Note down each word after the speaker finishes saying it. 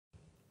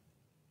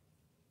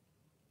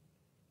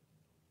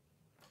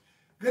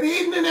Good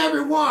evening,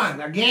 everyone.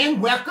 Again,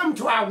 welcome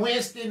to our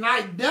Wednesday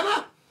night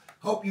dinner.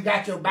 Hope you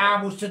got your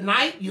Bibles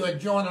tonight. You are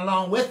joining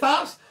along with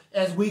us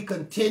as we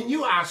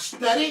continue our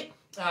study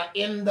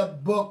in the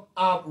book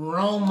of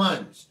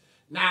Romans.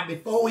 Now,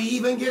 before we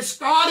even get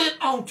started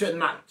on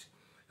tonight,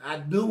 I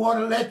do want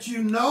to let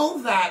you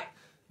know that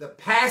the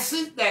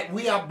passage that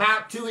we are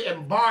about to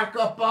embark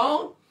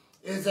upon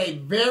is a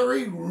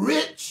very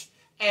rich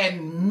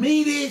and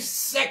meaty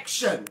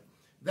section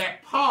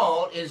that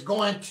Paul is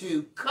going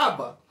to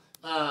cover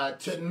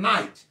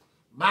tonight.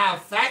 Matter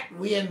of fact,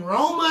 we're in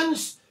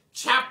Romans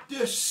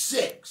chapter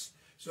 6.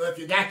 So if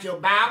you got your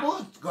Bible,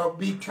 it's going to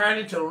be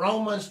turning to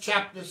Romans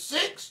chapter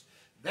 6.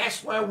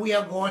 That's where we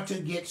are going to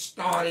get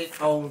started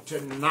on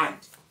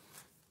tonight.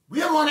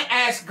 We are going to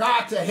ask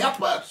God to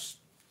help us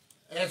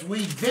as we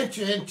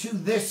venture into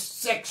this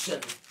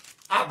section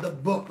of the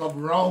book of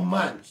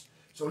Romans.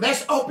 So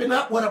let's open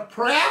up with a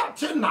prayer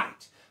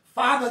tonight.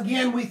 Father,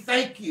 again, we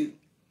thank you.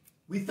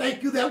 We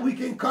thank you that we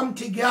can come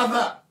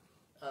together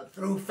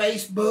through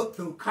Facebook,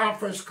 through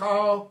conference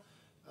call,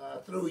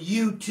 through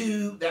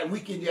YouTube, that we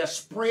can just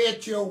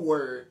spread your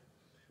word.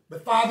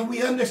 But Father,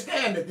 we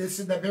understand that this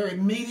is a very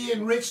meaty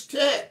and rich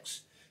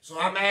text. So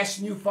I'm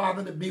asking you,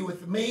 Father, to be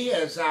with me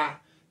as I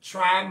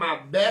try my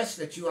best,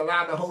 that you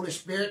allow the Holy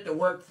Spirit to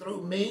work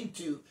through me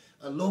to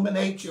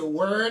illuminate your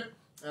word,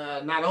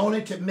 not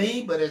only to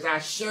me, but as I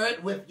share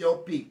it with your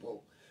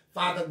people.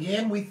 Father,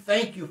 again, we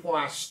thank you for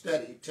our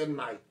study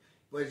tonight.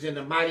 For it's in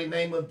the mighty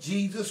name of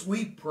Jesus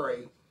we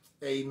pray.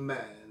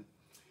 Amen.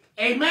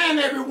 Amen,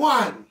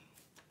 everyone.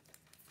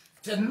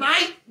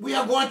 Tonight we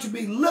are going to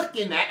be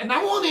looking at, and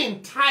I want to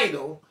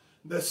entitle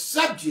the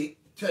subject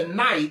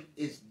tonight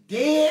is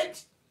Dead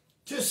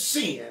to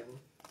Sin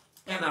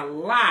and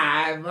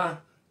Alive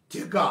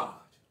to God.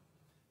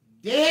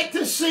 Dead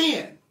to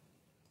sin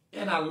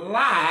and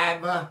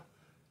alive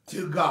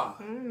to God.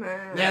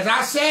 Amen. As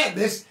I said,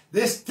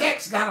 this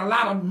text got a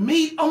lot of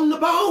meat on the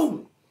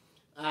bone.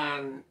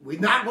 And we're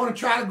not going to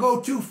try to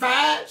go too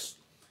fast.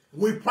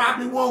 We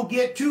probably won't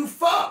get too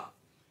far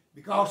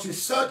because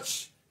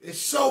it's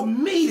so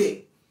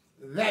meaty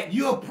that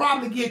you'll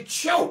probably get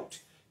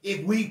choked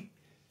if we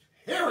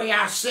hurry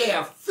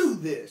ourselves through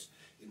this.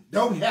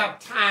 Don't have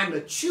time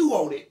to chew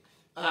on it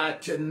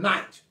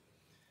tonight.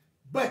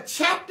 But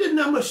chapter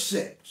number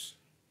 6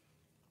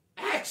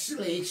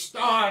 actually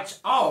starts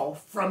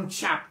off from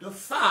chapter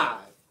 5.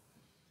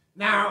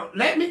 Now,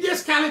 let me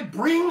just kind of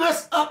bring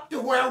us up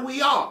to where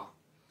we are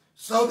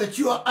so that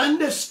you'll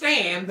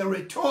understand the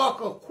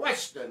rhetorical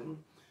question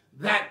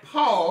that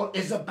Paul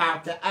is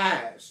about to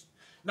ask.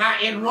 Now,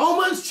 in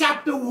Romans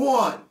chapter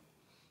 1,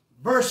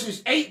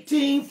 verses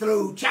 18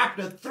 through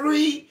chapter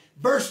 3,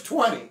 verse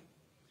 20,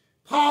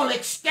 Paul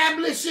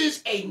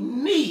establishes a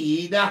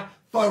need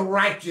for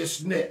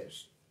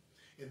righteousness.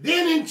 And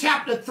then in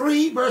chapter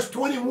 3, verse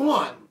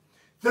 21,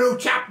 through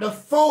chapter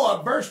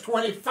 4, verse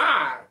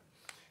 25,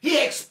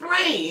 he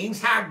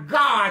explains how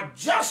God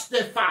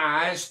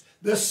justifies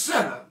the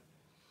sinner.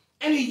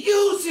 And he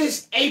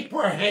uses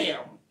Abraham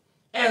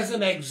as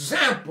an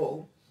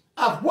example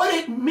of what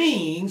it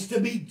means to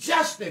be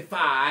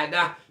justified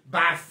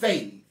by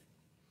faith.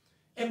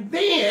 And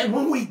then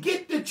when we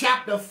get to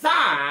chapter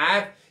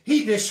 5,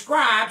 he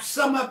describes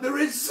some of the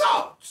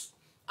results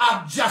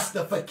of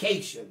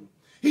justification.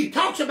 He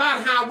talks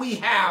about how we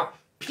have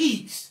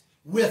peace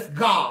with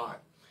God.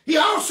 He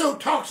also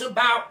talks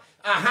about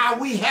how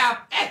we have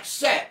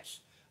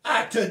access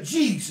to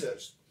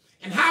Jesus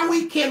and how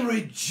we can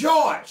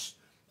rejoice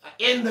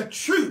in the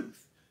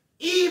truth,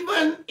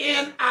 even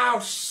in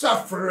our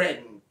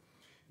suffering.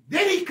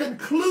 Then he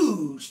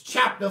concludes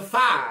chapter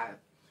 5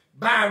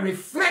 by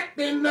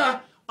reflecting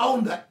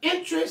on the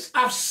interest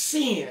of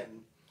sin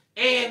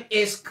and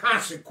its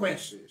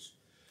consequences.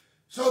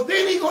 So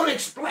then he's going to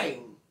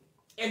explain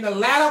in the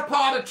latter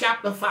part of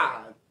chapter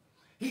 5,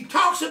 he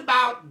talks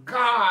about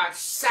God's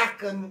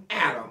second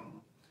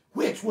Adam,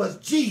 which was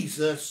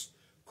Jesus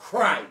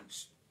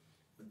Christ.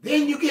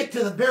 Then you get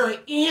to the very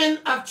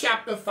end of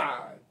chapter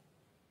 5.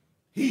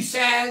 He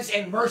says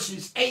in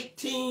verses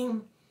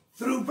 18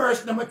 through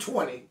verse number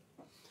 20,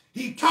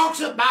 he talks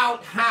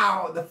about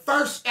how the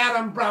first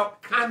Adam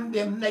brought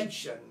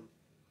condemnation,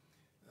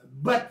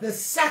 but the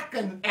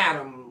second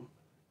Adam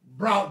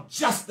brought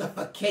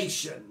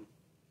justification.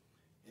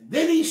 And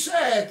then he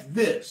says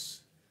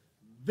this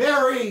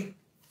very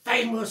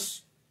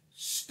famous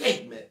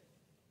statement.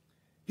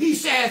 He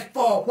says,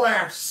 for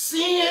where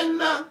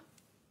sin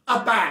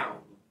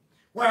abounds,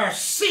 where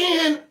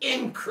sin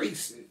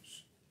increases,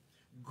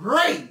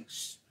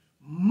 grace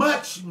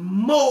much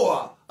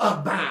more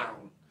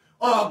abound,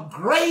 or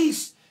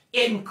grace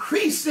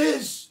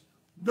increases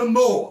the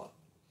more.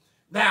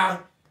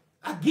 Now,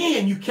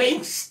 again, you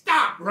can't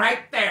stop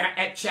right there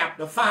at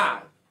chapter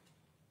 5,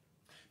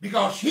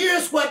 because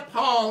here's what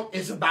Paul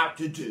is about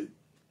to do.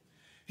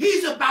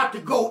 He's about to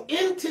go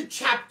into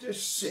chapter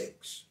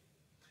 6,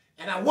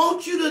 and I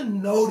want you to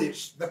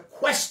notice the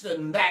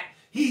question that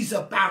he's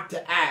about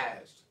to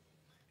ask.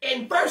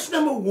 In verse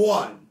number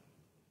 1,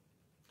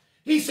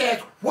 he says,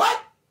 what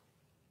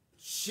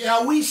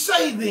shall we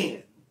say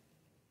then?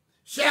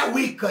 Shall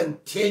we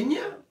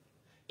continue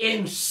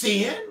in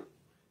sin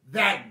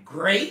that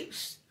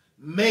grace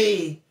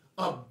may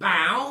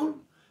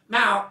abound?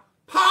 Now,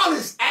 Paul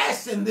is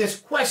asking this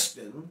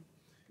question,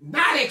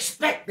 not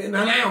expecting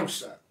an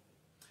answer.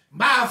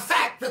 Matter of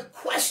fact, the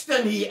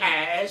question he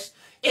asks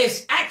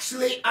is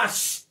actually a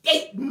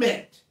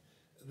statement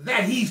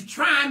that he's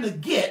trying to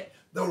get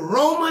the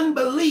Roman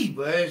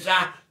believers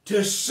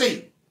to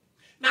see.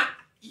 Now,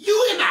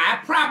 you and I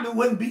probably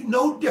wouldn't be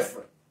no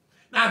different.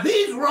 Now,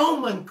 these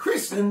Roman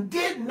Christians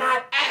did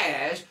not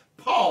ask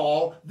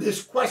Paul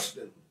this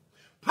question.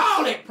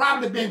 Paul had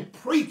probably been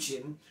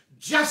preaching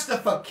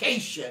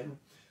justification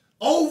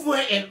over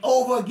and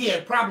over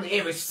again. Probably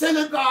every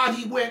synagogue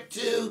he went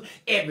to,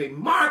 every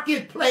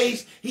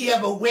marketplace he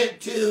ever went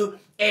to,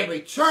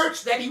 every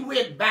church that he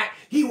went back,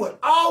 he would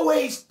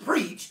always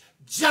preach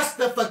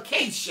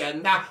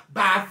justification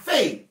by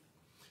faith.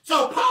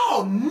 So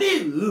Paul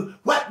knew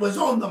what was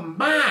on the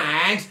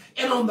minds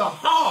and on the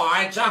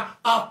hearts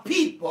of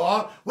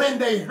people when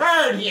they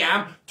heard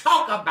him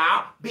talk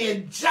about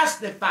being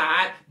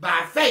justified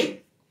by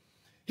faith.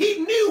 He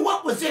knew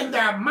what was in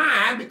their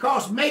mind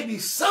because maybe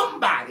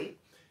somebody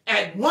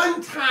at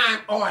one time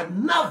or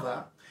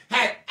another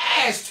had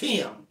asked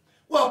him,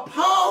 well,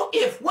 Paul,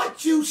 if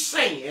what you're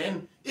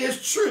saying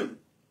is true,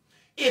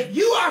 if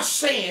you are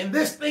saying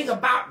this thing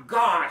about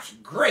God's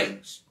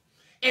grace,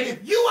 and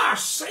if you are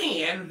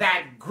saying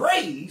that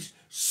grace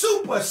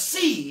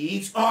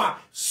supersedes or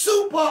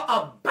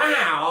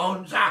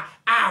superabounds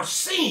our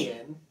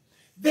sin,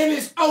 then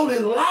it's only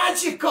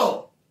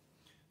logical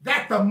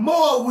that the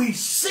more we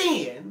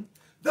sin,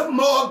 the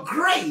more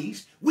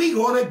grace we're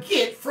going to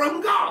get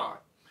from God.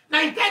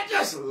 Now, ain't that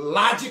just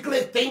logically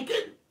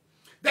thinking?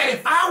 That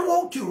if I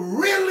want to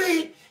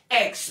really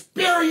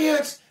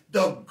experience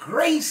the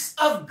grace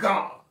of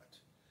God,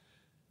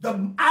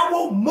 I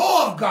want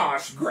more of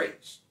God's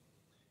grace.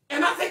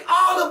 And I think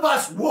all of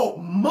us want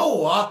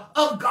more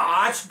of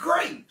God's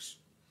grace.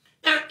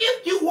 Now,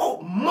 if you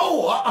want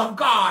more of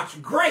God's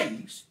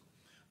grace,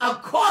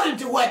 according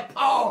to what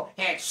Paul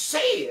had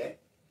said,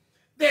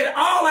 then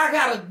all I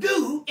got to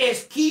do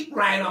is keep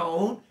right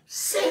on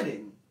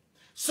sinning.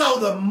 So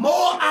the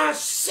more I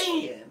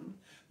sin,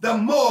 the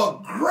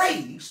more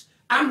grace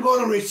I'm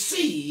going to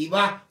receive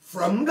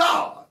from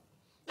God.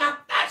 Now,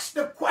 that's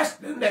the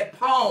question that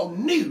Paul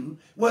knew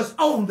was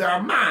on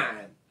their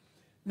mind.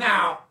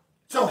 Now,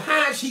 so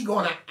how is he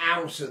going to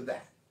answer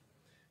that?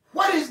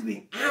 What is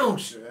the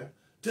answer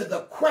to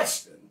the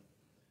question?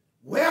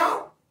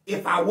 Well,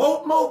 if I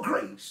want more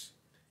grace,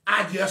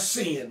 I just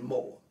sin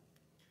more.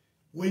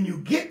 When you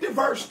get to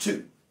verse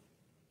 2,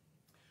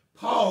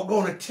 Paul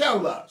going to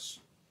tell us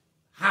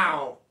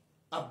how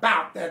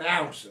about that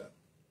answer.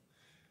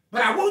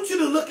 But I want you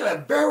to look at a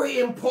very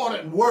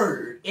important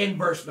word in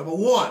verse number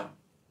 1.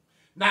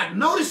 Now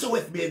notice it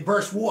with me in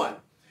verse 1.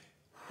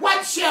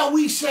 What shall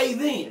we say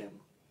then?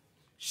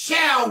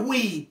 Shall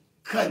we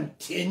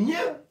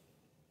continue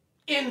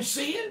in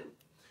sin?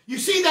 You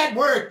see that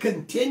word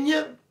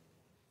continue?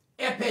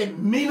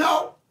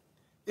 Epimeno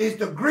is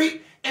the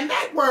Greek. And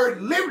that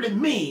word literally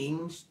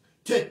means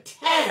to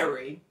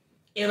tarry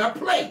in a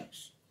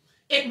place.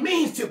 It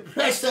means to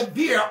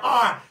persevere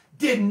or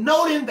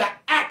denoting the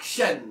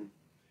action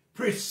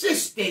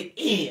persisted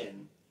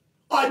in.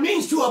 Or it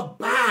means to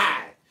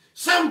abide.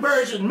 Some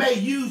versions may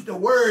use the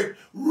word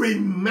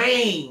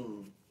remain.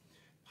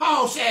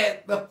 Paul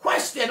said the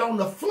question on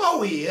the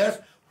floor is,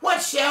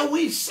 what shall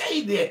we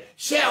say then?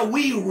 Shall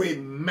we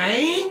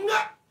remain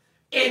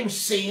in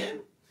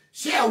sin?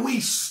 Shall we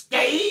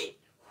stay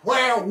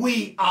where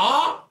we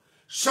are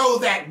so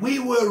that we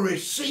will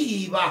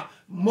receive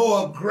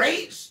more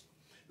grace?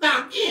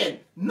 Now again,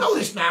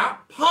 notice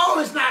now, Paul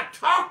is not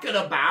talking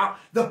about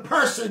the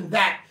person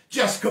that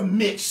just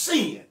commits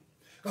sin.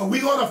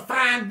 We're going to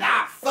find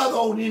out further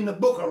on in the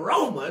book of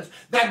Romans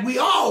that we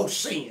all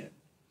sin.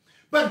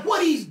 But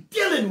what he's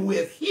dealing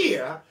with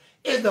here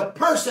is the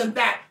person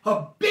that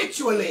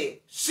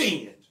habitually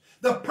sins,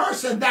 the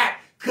person that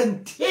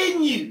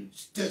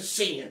continues to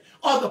sin,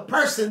 or the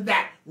person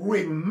that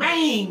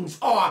remains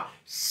or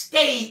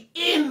stay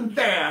in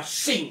their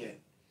sin.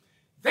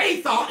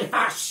 They thought if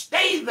I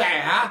stay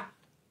there,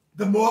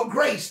 the more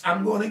grace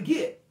I'm going to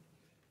get.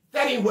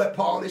 That ain't what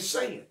Paul is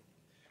saying.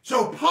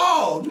 So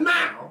Paul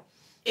now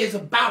is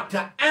about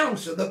to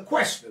answer the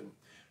question.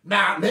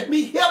 Now, let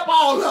me help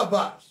all of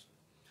us,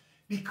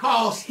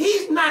 because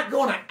he's not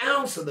going to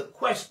answer the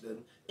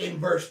question in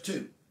verse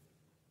 2.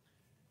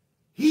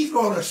 He's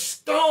going to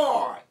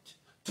start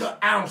to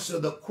answer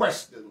the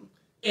question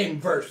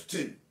in verse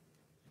 2.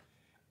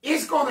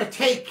 It's going to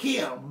take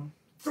him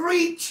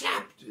 3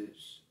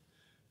 chapters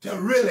to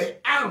really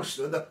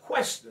answer the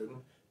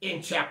question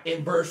in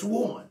verse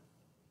 1.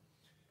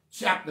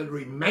 The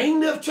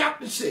remainder of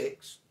chapter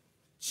 6,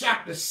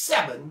 chapter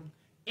 7,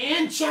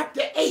 and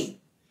chapter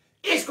 8.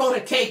 It's going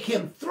to take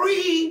him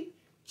 3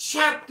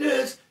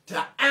 chapters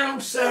to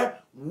answer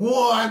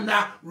one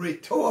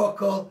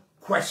rhetorical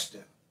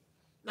question.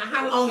 Now,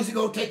 how long is it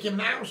going to take him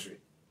to answer it?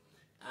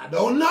 I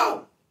don't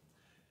know.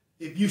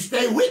 If you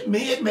stay with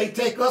me, it may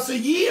take us a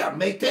year, it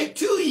may take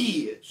 2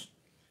 years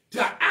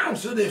to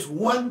answer this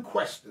one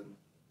question.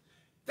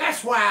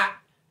 That's why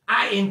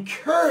I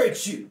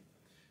encourage you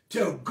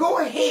to go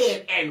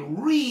ahead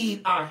and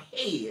read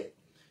ahead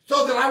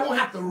so that I won't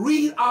have to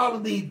read all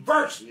of these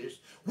verses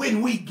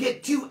when we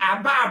get to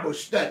our Bible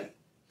study.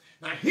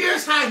 Now,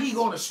 here's how he's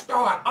going to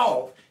start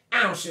off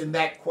answering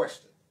that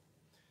question.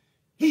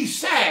 He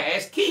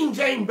says, King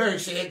James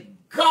Version said,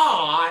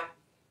 God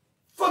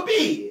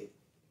forbid.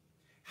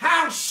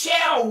 How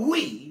shall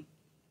we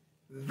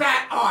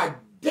that are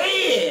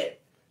dead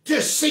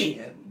to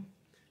sin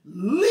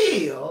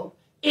live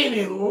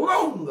any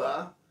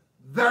longer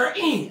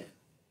therein?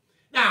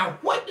 Now,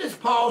 what does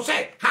Paul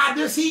say? How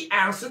does he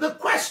answer the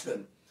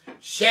question?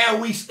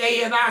 Shall we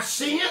stay in our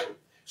sin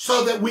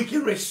so that we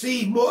can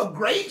receive more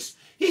grace?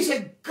 He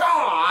said,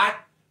 God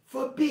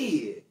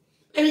forbid.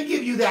 Let me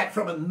give you that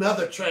from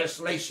another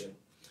translation.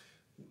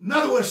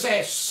 Another one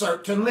says,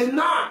 certainly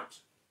not.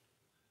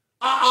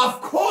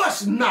 Of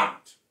course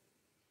not.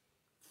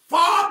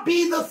 Far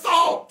be the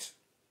thought.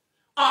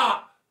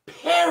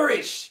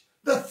 Perish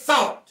the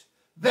thought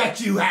that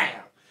you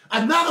have.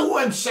 Another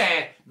one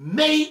said,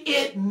 may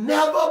it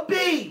never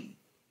be.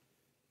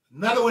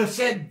 Another one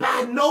said,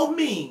 by no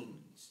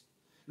means.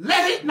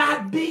 Let it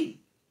not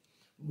be.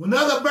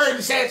 Another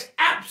version says,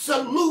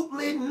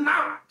 absolutely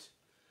not.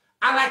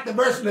 I like the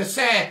version that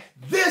said,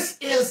 this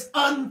is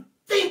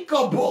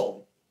unthinkable.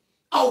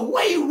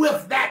 Away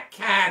with that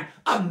kind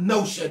of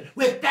notion,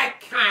 with that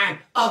kind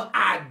of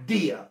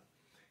idea.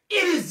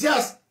 It is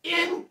just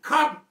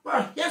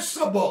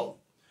incomprehensible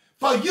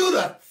for you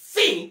to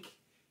think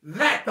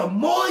that the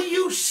more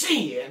you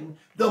sin,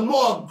 the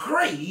more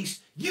grace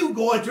you're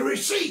going to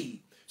receive.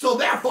 So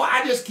therefore,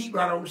 I just keep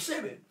right on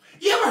sinning.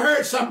 You ever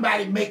heard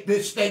somebody make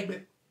this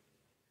statement?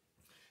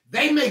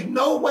 They may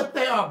know what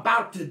they're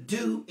about to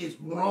do is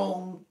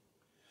wrong,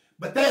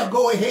 but they'll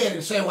go ahead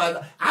and say,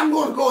 well, I'm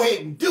going to go ahead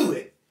and do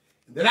it.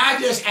 Then I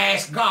just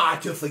ask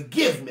God to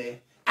forgive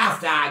me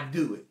after I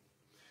do it.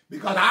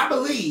 Because I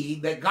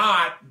believe that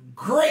God's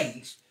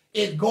grace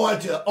is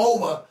going to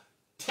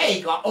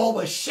overtake or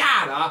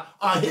overshadow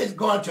or is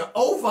going to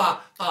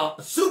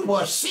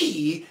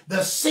supersede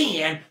the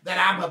sin that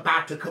I'm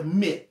about to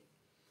commit.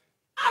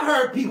 I've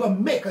heard people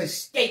make a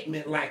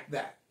statement like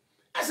that.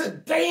 That's a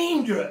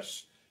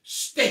dangerous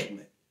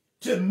statement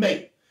to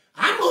make.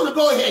 I'm going to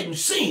go ahead and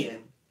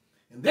sin,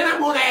 and then I'm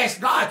going to ask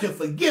God to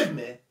forgive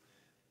me,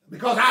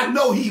 because I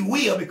know he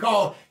will,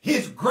 because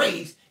his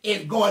grace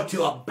is going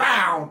to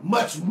abound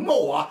much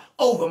more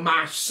over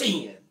my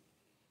sin.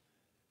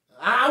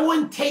 I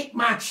wouldn't take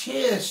my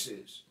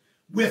chances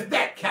with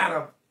that kind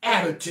of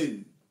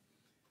attitude.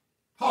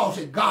 Paul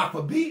said, God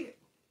forbid.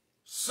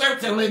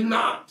 Certainly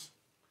not.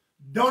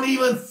 Don't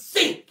even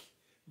think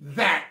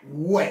that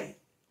way.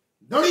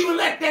 Don't even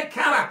let that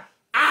kind of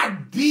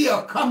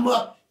idea come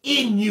up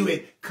in you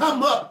and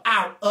come up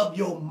out of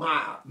your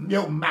mouth.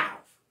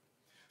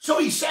 So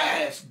he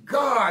says,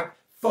 God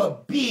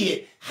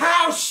forbid.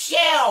 How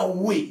shall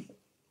we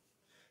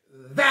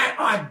that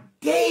are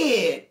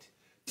dead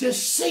to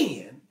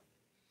sin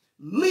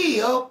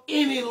live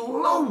any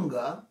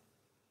longer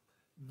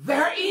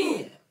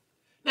therein?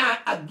 Now,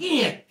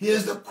 again,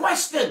 here's the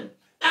question.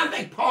 I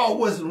think Paul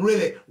wasn't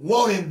really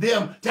wanting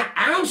them to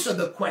answer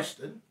the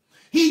question.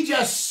 He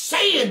just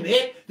saying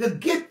it to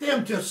get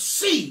them to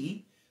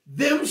see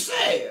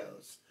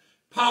themselves.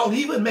 Paul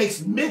even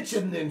makes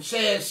mention and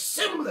says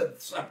similar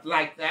stuff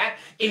like that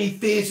in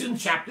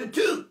Ephesians chapter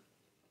 2.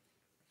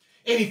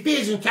 In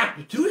Ephesians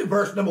chapter 2, in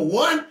verse number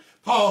 1,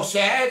 Paul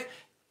says,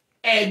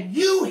 and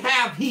you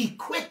have he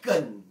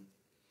quickened,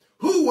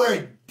 who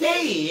were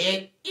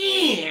dead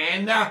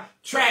in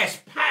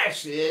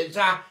trespasses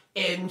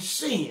and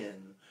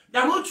sin.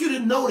 Now I want you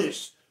to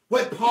notice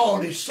what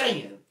Paul is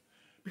saying,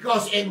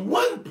 because in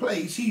one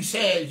place he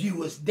says you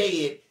was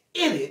dead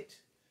in it,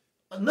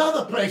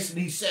 another place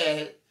he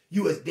said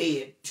you was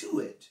dead to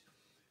it.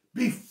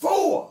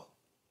 Before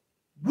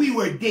we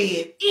were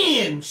dead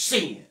in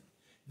sin.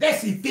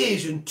 That's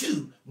Ephesians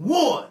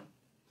 2:1.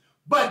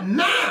 But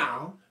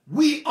now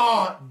we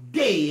are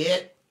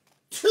dead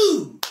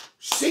to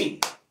sin.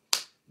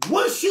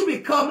 Once you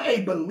become a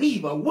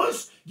believer,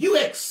 once you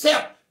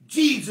accept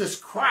Jesus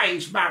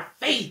Christ by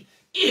faith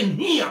in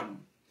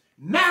him,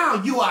 now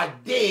you are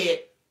dead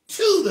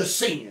to the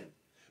sin.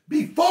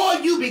 Before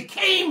you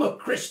became a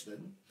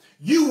Christian,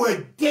 you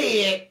were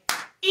dead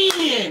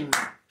in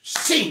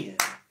sin.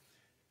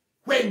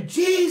 When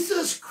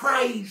Jesus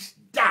Christ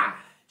died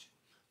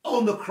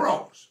on the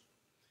cross,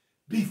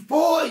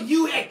 before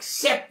you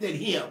accepted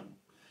him,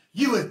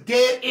 you were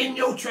dead in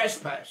your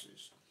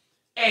trespasses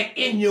and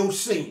in your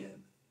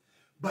sin.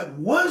 But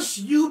once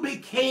you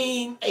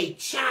became a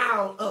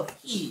child of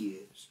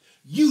his,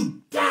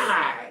 you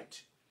died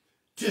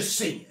to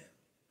sin.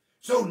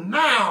 So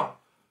now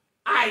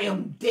I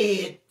am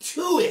dead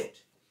to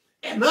it.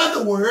 In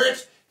other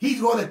words,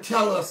 he's going to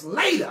tell us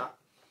later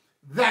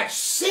that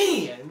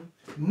sin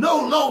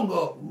no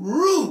longer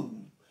rules.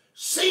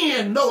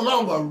 Sin no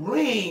longer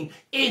reigns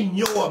in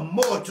your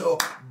mortal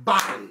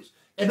bodies.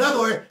 In other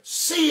words,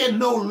 sin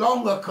no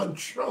longer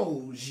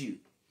controls you.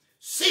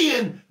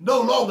 Sin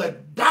no longer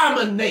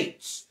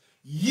dominates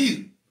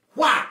you.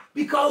 Why?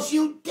 Because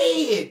you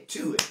dead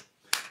to it.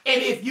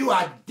 And if you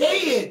are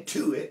dead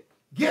to it,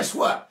 guess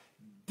what?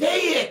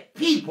 Dead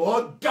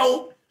people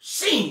don't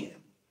sin.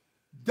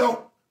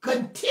 Don't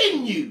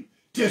continue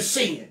to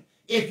sin.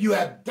 If you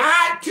have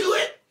died to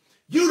it,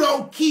 you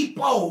don't keep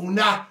on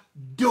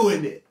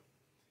doing it.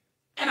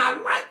 And I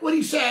like what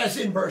he says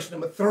in verse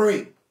number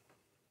 3.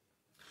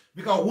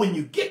 Because when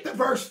you get to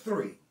verse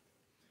 3,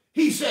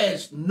 he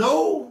says,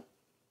 know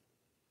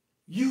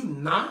you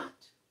not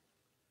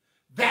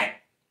that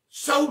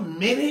so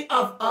many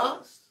of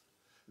us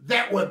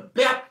that were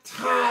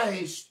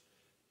baptized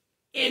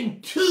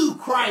into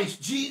Christ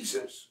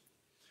Jesus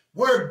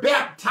were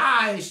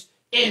baptized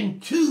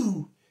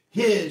into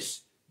his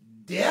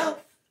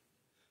death?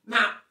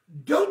 Now,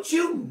 don't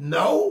you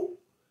know?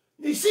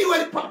 You see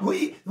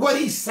what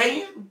he's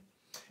saying?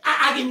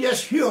 I can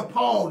just hear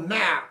Paul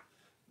now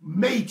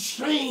may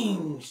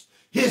change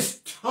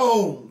his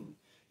tone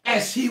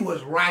as he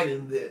was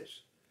writing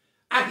this.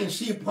 I can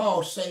see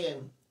Paul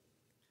saying,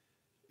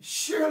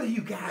 surely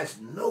you guys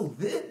know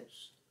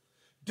this.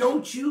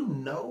 Don't you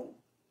know?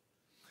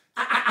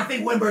 I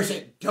think one verse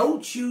said,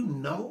 don't you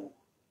know?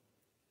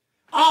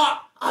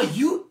 Are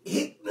you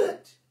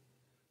ignorant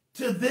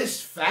to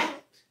this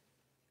fact?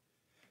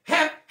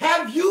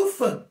 Have you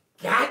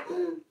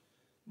forgotten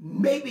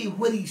maybe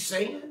what he's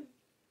saying?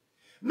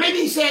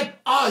 Maybe he said,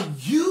 are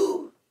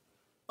you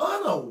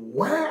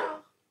unaware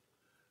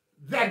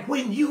that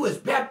when you was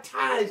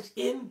baptized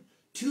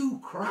into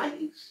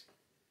Christ,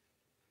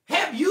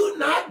 have you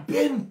not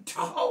been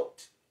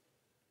taught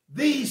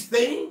these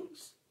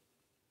things?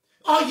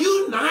 Are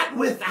you not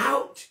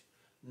without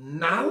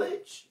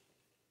knowledge?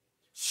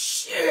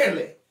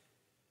 Surely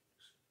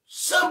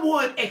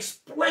someone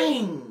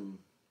explain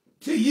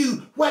to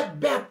you what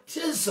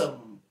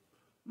baptism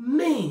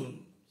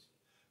means.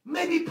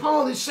 Maybe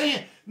Paul is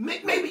saying,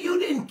 maybe you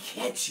didn't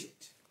catch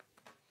it.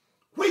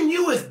 When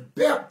you was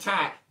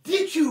baptized,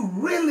 did you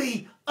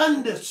really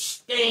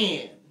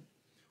understand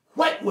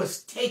what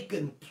was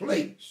taking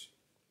place?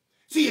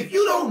 See, if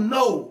you don't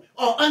know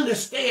or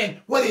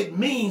understand what it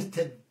means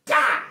to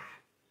die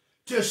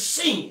to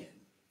sin,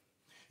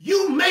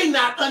 you may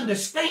not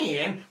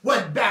understand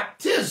what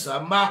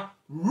baptism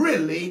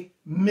really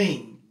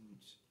means.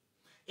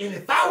 And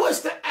if I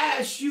was to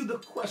ask you the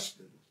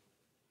question,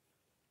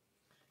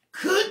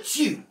 could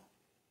you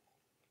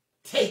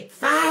take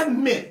 5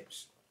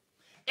 minutes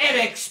and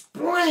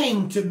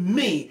explain to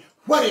me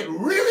what it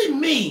really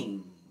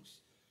means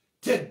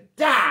to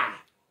die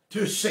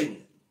to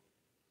sin?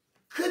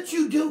 Could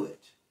you do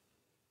it?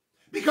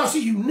 Because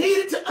you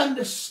needed to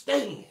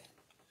understand.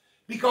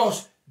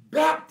 Because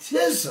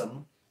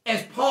baptism,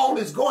 as Paul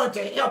is going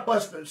to help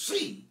us to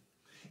see,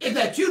 is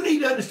that you need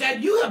to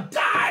understand you have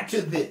died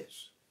to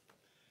this.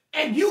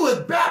 And you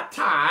were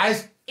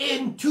baptized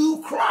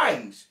into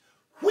Christ.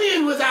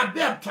 When was I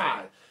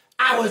baptized?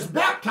 I was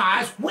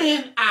baptized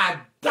when I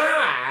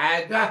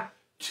died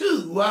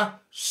to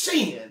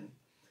sin.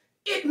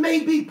 It may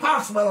be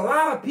possible a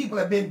lot of people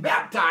have been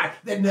baptized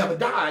that never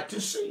died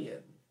to sin.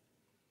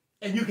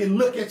 And you can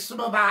look at some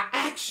of our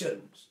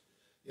actions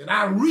and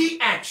our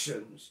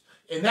reactions,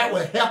 and that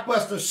will help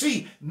us to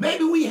see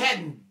maybe we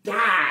hadn't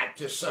died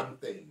to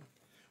something.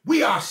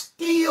 We are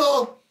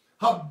still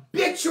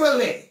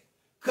habitually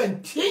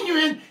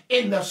continuing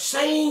in the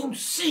same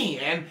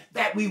sin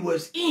that we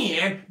was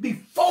in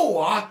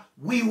before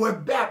we were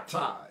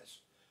baptized.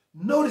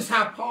 Notice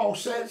how Paul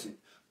says it.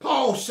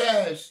 Paul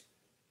says,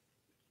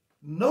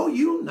 know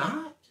you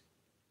not?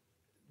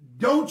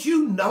 Don't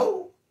you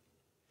know?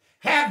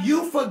 Have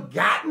you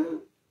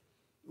forgotten?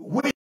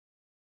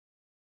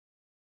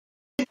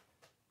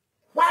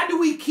 Why do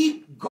we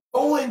keep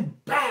going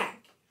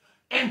back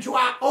into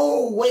our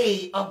old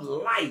way of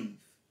life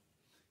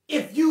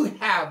if you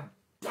have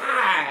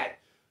died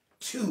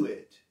to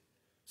it?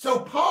 So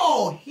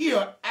Paul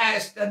here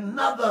asked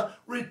another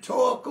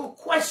rhetorical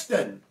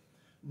question.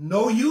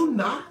 Know you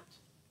not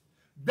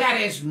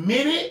that as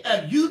many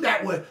of you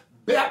that were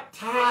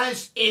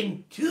baptized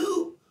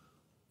into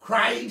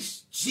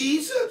Christ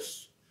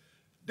Jesus,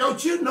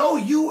 don't you know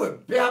you were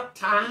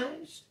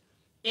baptized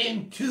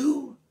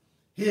into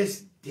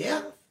his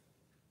death?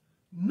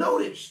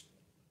 Notice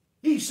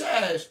he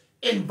says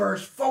in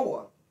verse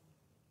 4,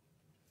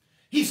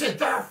 he said,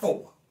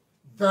 therefore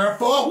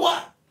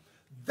what?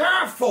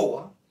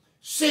 Therefore,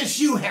 since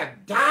you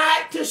have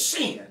died to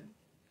sin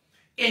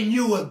and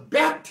you were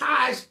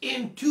baptized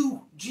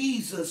into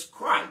Jesus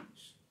Christ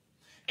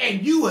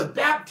and you were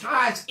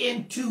baptized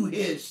into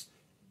his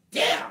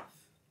death,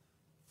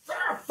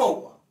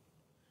 therefore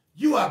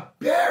you are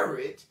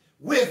buried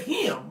with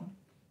him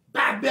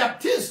by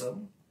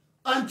baptism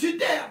unto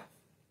death,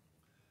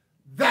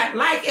 that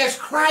like as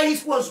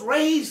Christ was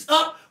raised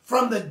up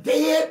from the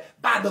dead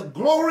by the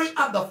glory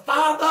of the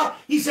Father,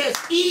 he says,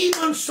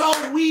 even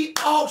so we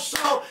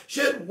also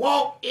should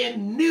walk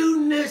in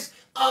newness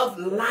of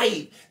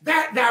life.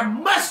 That there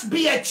must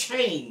be a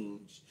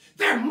change.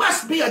 There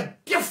must be a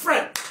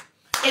difference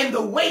in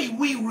the way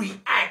we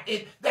react.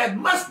 There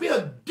must be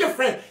a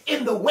difference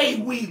in the way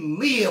we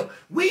live.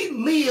 We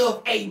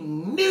live a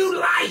new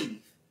life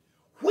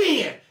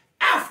when,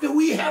 after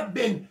we have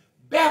been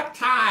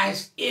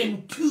baptized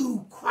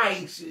into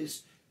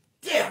Christ's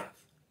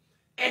death,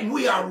 and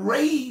we are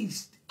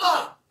raised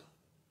up,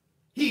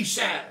 he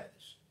says,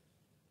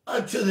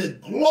 unto the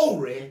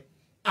glory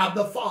of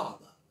the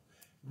Father.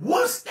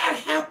 Once that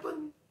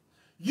happens,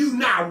 you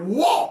now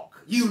walk,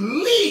 you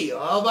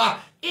live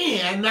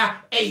in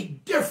a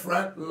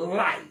different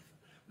life.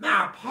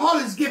 Now, Paul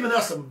is giving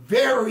us some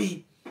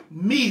very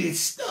meaty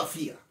stuff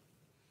here.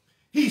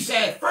 He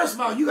said, first of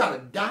all, you got to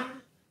die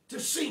to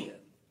sin.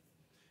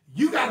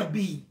 You got to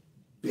be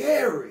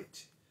buried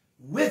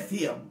with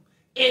him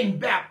in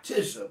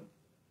baptism.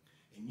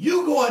 And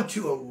you're going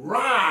to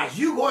arise.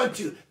 You're going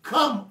to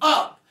come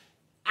up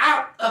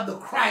out of the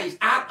Christ,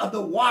 out of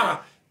the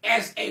water,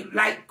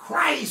 like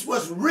Christ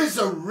was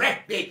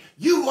resurrected.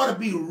 You're going to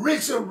be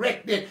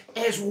resurrected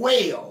as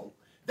well.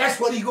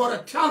 That's what he's going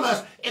to tell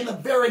us in the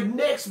very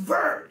next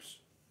verse.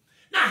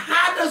 Now,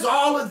 how does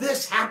all of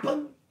this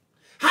happen?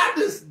 How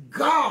does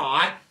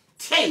God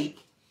take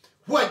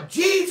what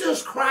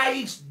Jesus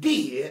Christ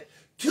did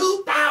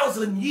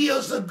 2,000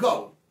 years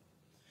ago?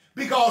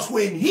 Because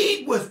when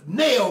he was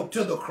nailed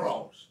to the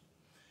cross,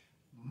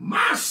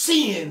 my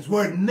sins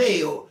were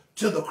nailed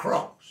to the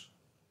cross.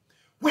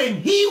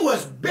 When he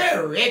was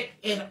buried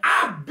and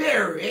I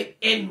buried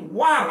in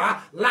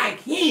water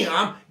like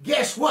him,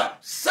 guess what?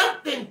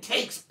 Something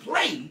takes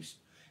place.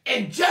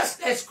 And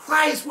just as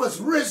Christ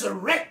was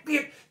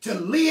resurrected to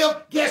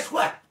live, guess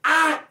what?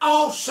 I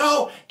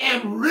also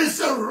am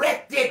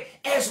resurrected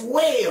as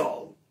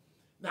well.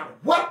 Now,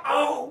 what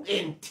all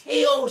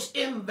entails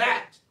in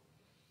that?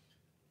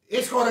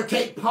 It's going to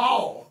take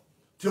Paul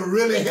to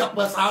really help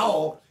us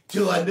all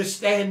to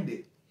understand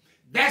it.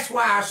 That's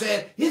why I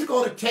said he's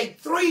going to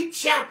take 3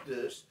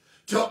 chapters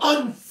to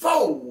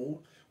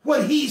unfold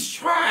what he's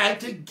trying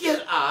to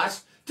get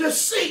us to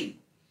see.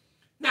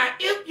 Now,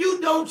 if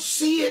you don't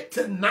see it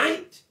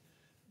tonight,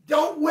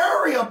 don't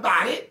worry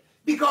about it,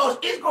 because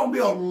it's going to be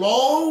a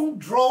long,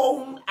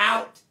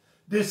 drawn-out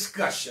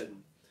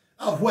discussion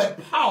of what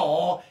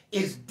Paul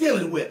is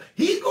dealing with.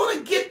 He's going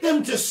to get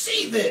them to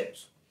see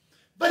this,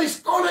 but it's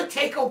going to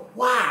take a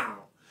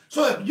while.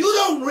 So if you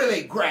don't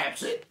really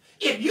grasp it,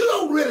 if you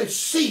don't really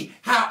see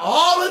how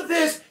all of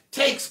this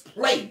takes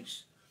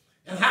place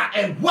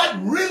and what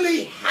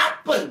really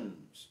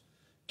happens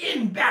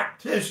in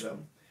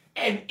baptism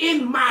and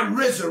in my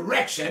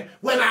resurrection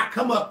when I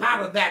come up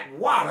out of that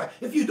water,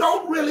 if you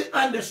don't really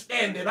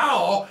understand it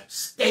all,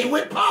 stay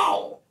with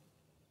Paul.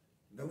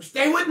 Don't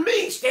stay with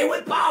me, stay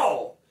with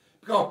Paul,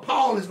 because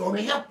Paul is going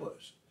to help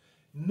us.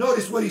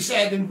 Notice what he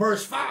said in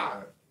verse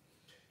 5.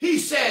 He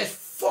says,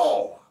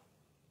 for,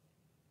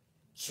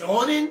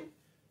 joining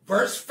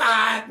verse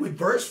 5 with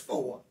verse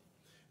 4,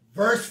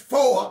 verse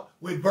 4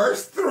 with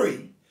verse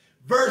 3,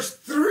 verse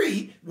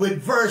 3 with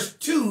verse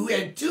 2,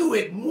 and 2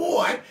 with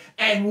 1,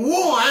 and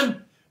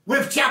 1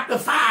 with chapter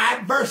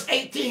 5, verse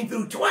 18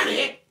 through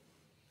 20.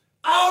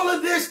 All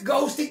of this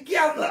goes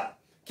together.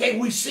 Can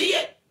we see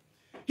it?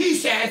 He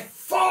says,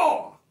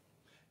 for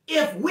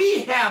if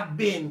we have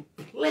been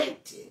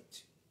planted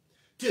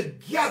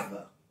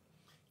together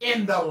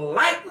in the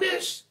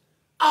likeness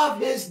of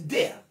his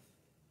death,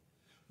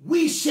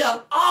 we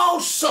shall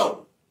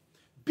also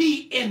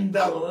be in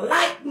the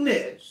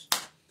likeness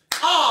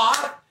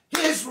of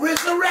his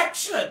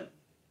resurrection.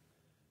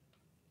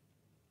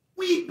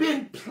 We've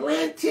been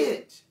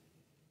planted,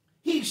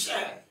 he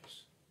says,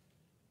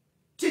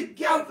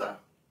 together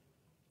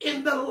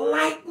in the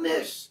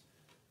likeness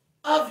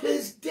of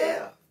his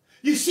death.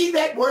 You see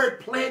that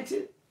word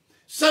planted?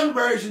 Some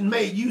versions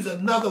may use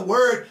another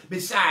word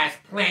besides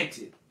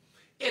planted.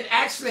 It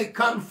actually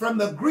comes from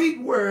the Greek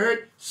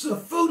word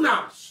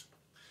saphunos.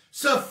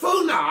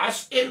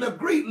 Saphunos in the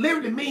Greek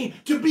literally means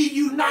to be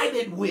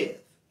united with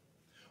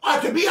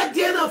or to be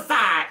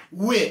identified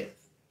with.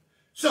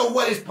 So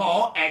what is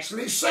Paul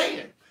actually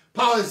saying?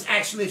 Paul is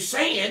actually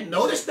saying,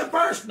 notice the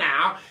verse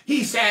now,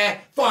 he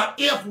said, for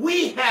if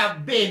we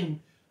have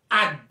been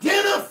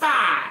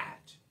identified,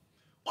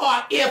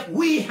 or if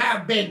we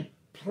have been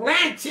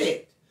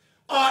planted,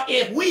 or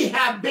if we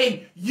have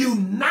been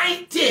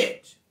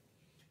united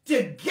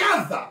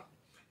together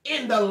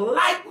in the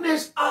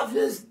likeness of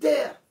his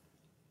death.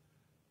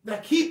 Now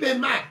keep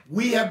in mind,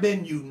 we have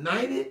been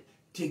united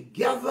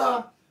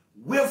together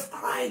with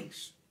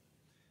Christ.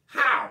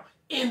 How?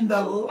 In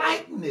the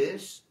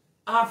likeness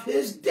of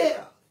his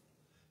death.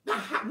 Now,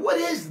 what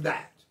is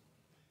that?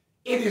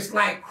 It is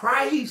like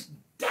Christ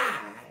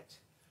died,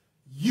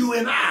 you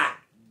and I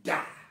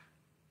died.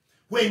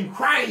 When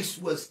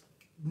Christ was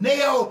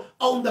nailed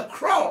on the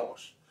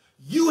cross,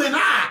 you and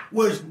I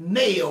was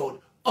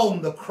nailed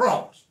on the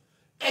cross.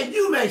 And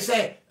you may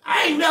say,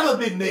 I ain't never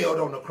been nailed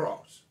on the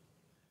cross.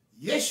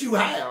 Yes, you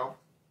have,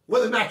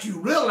 whether or not you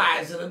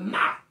realize it or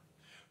not.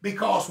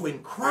 Because when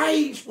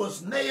Christ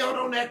was nailed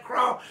on that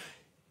cross,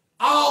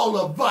 all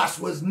of us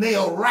was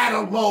nailed right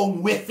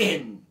along with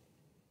him.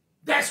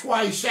 That's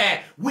why he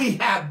said we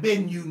have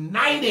been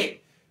united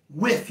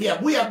with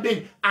him. We have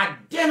been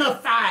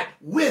identified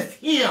with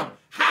him.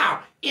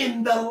 How?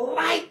 In the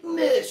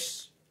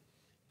likeness.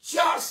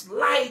 Just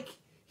like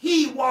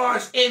he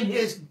was in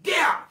his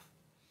death,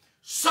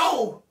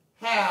 so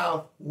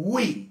have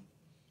we.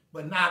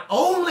 But not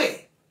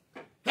only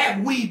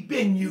have we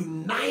been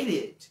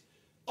united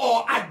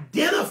or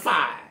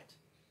identified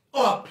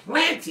or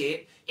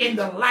planted in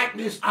the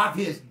likeness of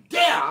his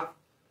death,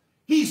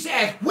 he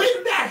says,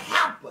 when that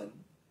happened,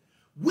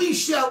 we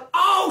shall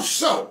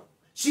also,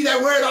 see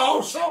that word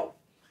also?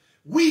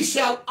 We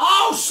shall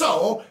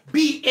also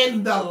be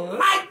in the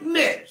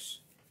likeness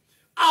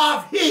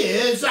of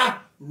his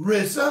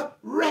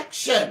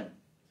resurrection.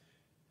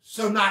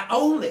 So not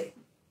only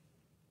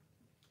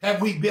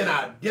have we been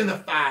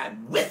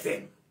identified with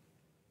him,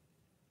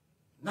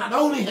 not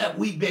only have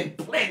we been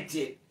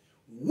planted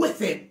with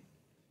him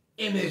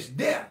in his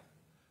death,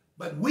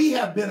 but we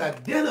have been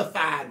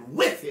identified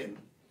with him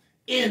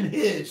in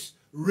his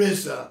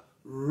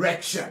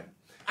resurrection.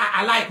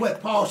 I like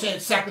what Paul said in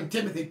 2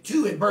 Timothy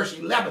 2 in verse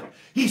 11.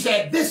 He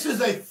said, this is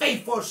a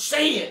faithful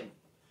saying,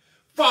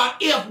 for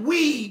if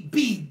we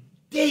be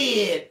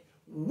dead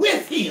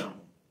with him,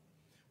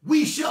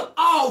 we shall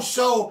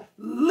also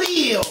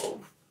live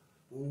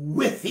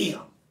with him.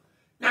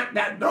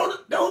 Now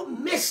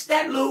don't miss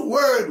that little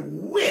word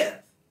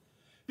with,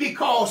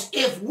 because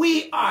if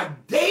we are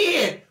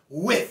dead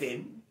with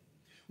him,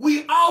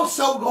 we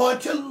also going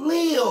to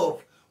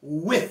live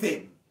with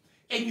him.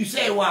 And you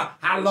say, well,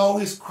 how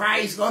long is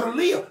Christ going to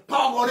live?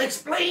 Paul going to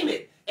explain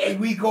it as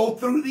we go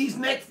through these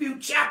next few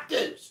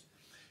chapters.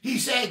 He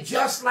said,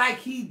 just like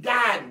he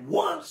died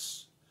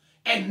once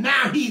and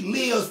now he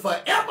lives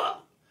forever,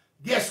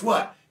 guess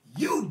what?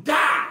 You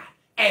die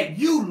and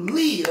you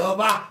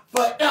live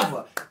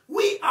forever.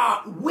 We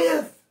are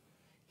with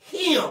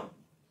him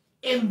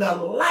in the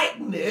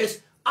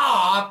likeness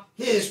of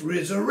his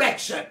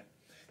resurrection.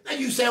 Now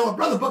you say, well,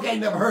 Brother Book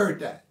ain't never heard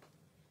that.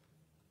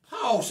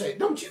 Paul said,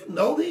 don't you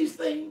know these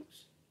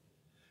things?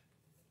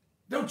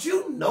 Don't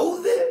you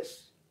know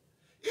this?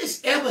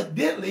 It's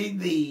evidently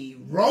the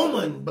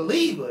Roman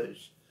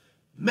believers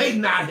may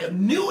not have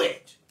knew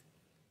it.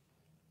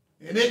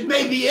 And it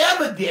may be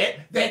evident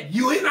that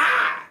you and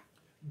I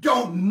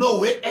don't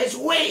know it as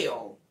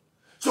well.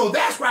 So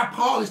that's why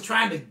Paul is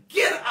trying to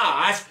get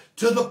us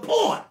to the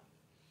point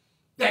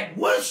that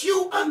once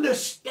you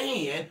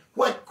understand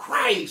what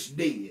Christ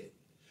did,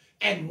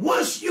 and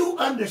once you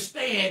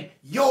understand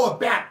your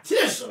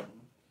baptism,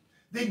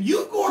 then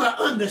you're going to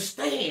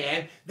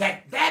understand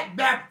that that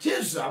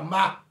baptism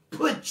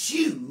puts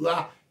you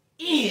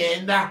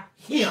in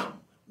him,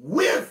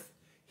 with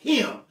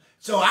him.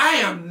 So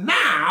I am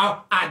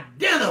now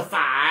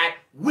identified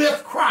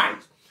with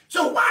Christ.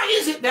 So why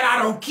is it that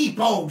I don't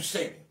keep on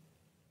sinning?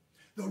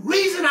 The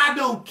reason I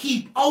don't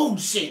keep on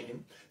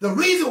sinning, the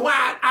reason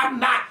why I'm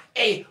not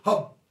a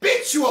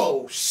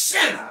habitual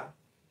sinner,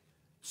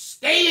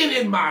 staying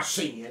in my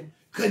sin,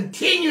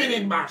 continuing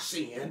in my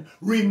sin,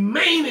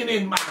 remaining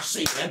in my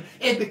sin,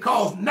 is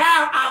because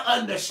now I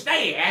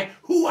understand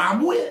who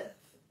I'm with.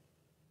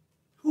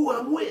 Who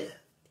I'm with.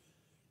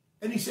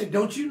 And he said,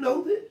 don't you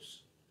know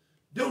this?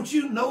 Don't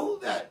you know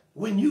that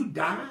when you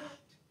died,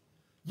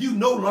 you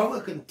no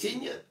longer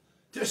continue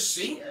to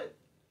sin?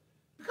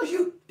 Because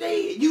you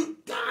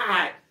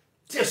died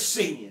to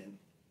sin.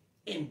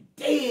 And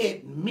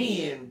dead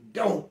men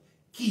don't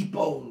keep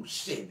on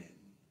sinning.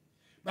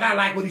 But I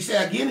like what he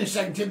said again in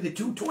 2 Timothy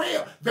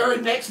 2:12,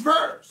 very next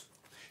verse.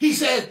 He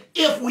says,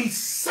 if we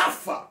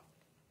suffer,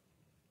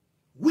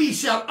 we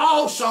shall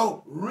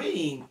also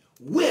reign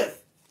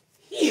with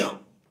him.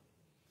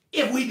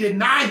 If we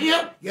deny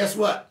him, guess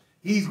what?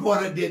 He's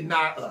going to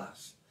deny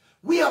us.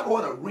 We are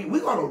going to reign. We're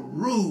going to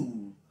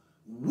rule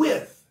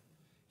with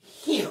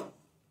him.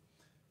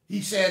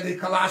 He said in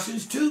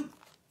Colossians 2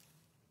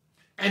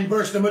 and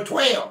verse number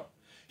 12,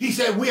 he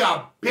said, we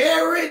are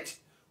buried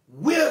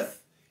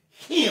with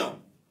him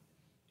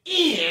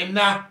in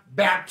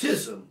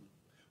baptism,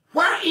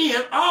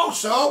 wherein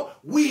also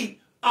we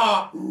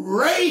are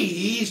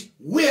raised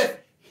with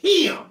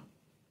him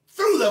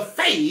through the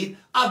faith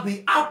of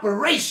the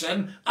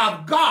operation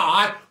of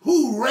God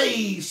who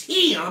raised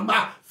him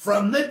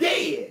from the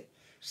dead.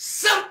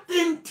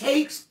 Something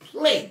takes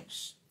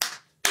place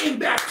in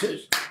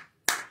baptism.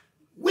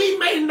 We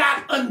may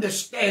not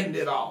understand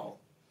it all.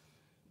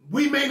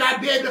 We may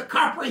not be able to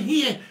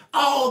comprehend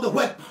all of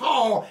what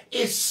Paul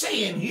is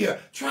saying here,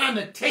 trying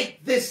to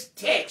take this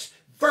text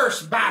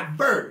verse by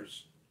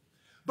verse.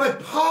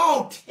 But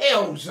Paul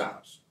tells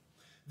us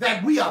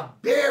that we are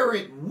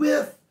buried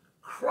with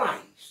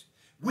Christ.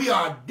 We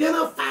are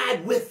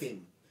identified with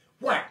him.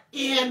 We're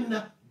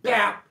in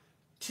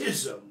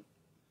baptism.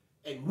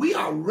 And we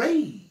are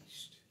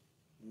raised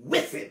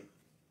with him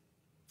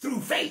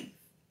through faith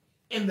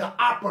in the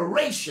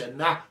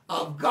operation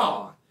of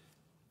God.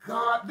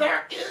 God,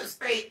 there is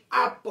an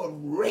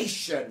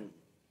operation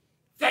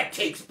that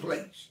takes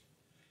place.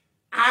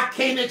 I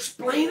can't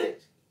explain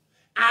it.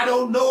 I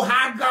don't know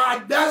how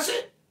God does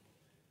it,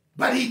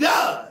 but he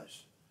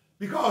does.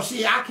 Because,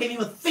 see, I can't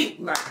even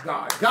think like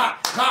God.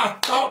 God's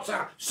thoughts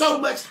are so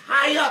much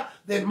higher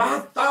than my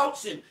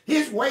thoughts, and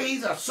his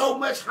ways are so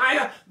much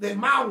higher than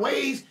my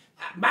ways.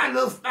 My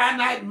little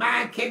finite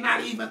mind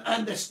cannot even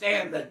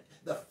understand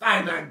the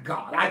finite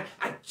God.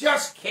 I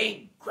just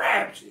can't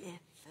grasp it.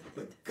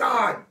 But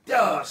God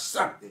does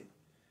something.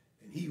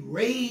 And he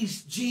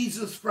raised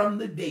Jesus from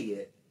the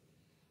dead.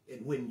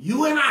 And when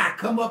you and I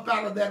come up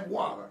out of that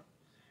water,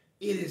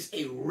 it is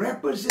a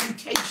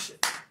representation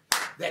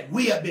that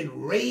we have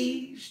been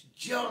raised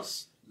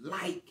just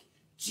like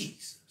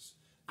Jesus.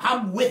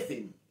 I'm with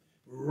him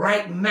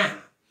right now.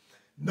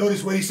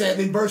 Notice what he said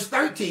in verse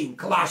 13,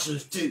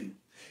 Colossians 2.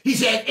 He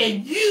said,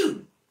 and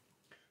you,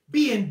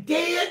 being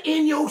dead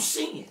in your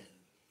sin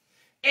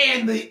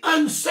and the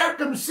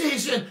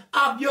uncircumcision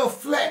of your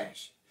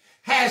flesh,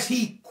 has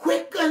he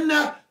quickened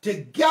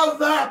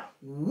together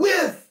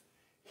with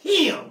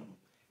him,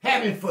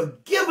 having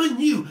forgiven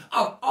you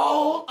of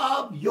all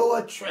of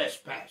your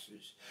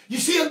trespasses. You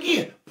see,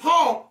 again,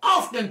 Paul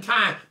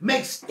oftentimes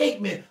makes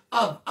statement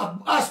of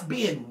us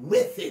being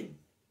with him.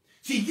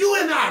 See, you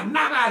and I are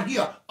not out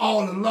here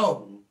all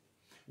alone.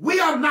 We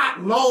are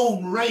not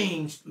lone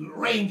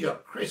ranger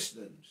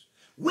Christians.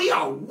 We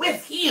are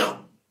with him.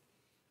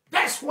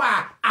 That's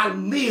why I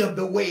live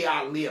the way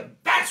I live.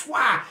 That's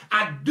why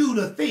I do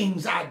the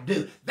things I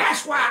do.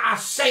 That's why I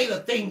say the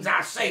things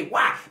I say.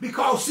 Why?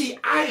 Because, see,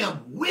 I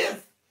am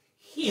with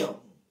him,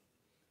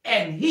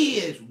 and he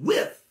is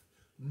with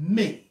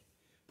me.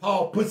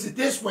 Paul puts it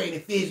this way in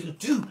Ephesians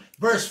 2,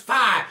 verse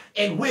 5,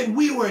 and when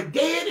we were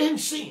dead in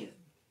sin,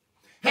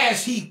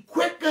 has he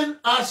quickened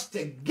us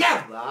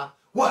together,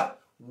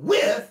 what?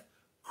 With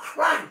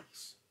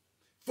Christ.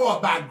 For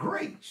by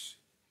grace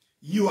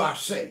you are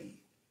saved.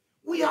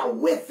 We are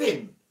with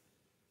him,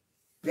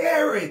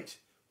 buried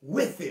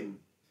with him,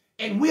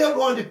 and we are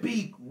going to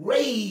be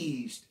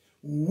raised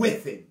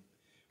with him.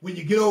 When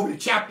you get over to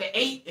chapter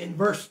 8 in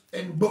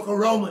book of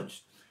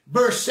Romans,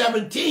 verse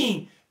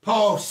 17,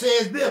 Paul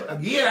says this.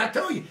 Again, I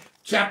told you,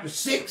 chapter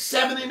 6,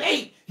 7, and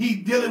 8,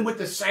 he's dealing with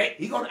the same,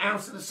 he's going to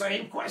answer the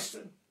same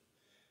question.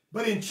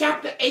 But in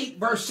chapter 8,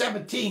 verse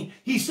 17,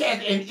 he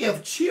said, and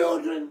if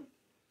children,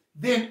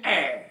 then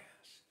heirs,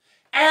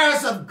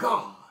 heirs of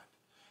God,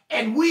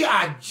 and we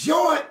are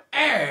joint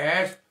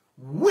heirs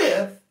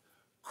with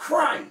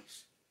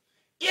Christ.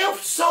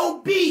 If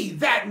so be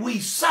that we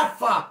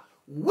suffer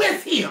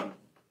with him,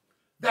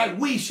 that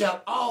we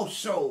shall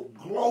also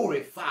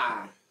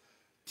glorify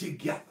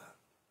together.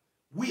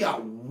 We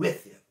are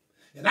with him.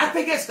 And I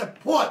think that's the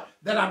point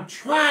that I'm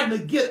trying to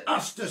get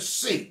us to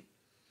see,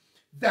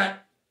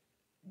 that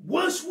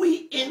once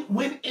we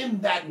went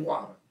in that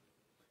water,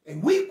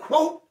 and we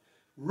quote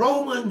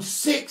Romans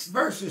 6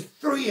 verses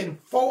 3 and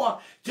 4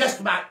 just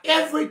about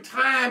every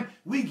time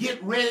we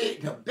get ready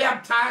to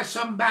baptize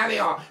somebody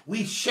or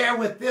we share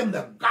with them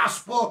the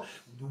gospel,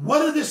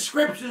 one of the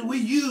scriptures we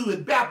use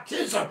with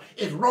baptism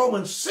is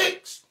Romans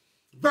 6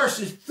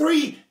 verses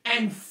 3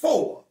 and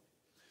 4.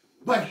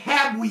 But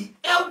have we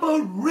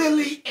ever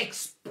really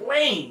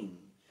explained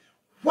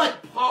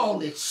what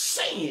Paul is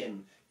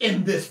saying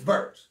in this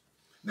verse?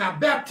 Now,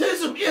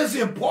 baptism is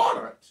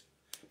important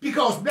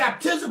because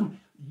baptism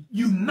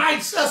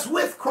unites us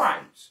with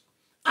Christ,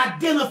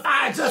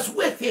 identifies us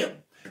with him.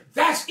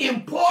 That's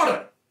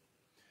important.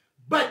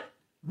 But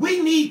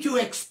we need to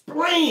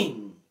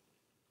explain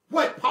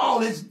what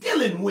Paul is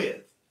dealing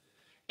with.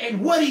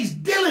 And what he's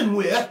dealing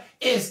with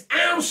is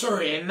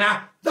answering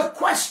the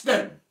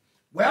question.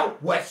 Well,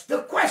 what's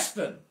the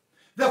question?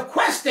 The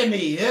question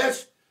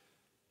is,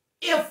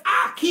 if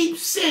I keep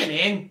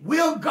sinning,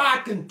 will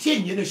God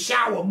continue to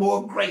shower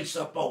more grace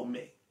upon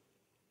me?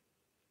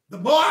 The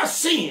more I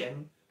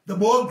sin, the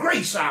more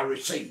grace I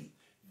receive.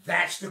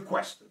 That's the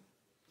question.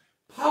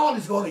 Paul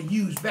is going to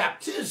use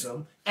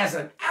baptism as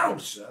an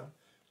answer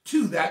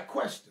to that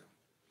question.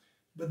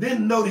 But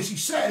then notice he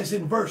says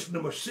in verse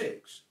number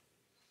 6,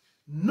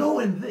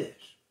 knowing this.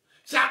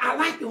 See, I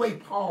like the way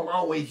Paul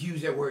always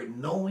uses that word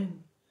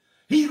knowing.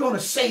 He's going to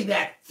say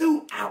that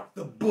throughout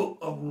the book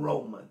of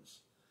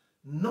Romans.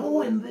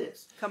 Knowing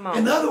this. Come on.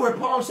 In other words,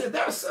 Paul said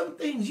there are some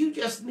things you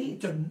just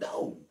need to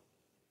know.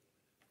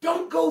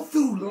 Don't go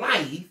through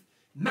life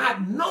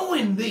not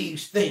knowing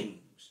these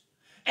things.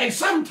 And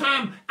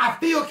sometimes I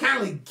feel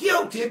kind of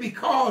guilty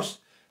because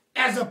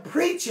as a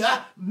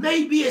preacher,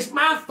 maybe it's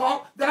my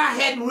fault that I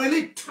hadn't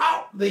really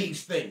taught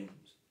these things.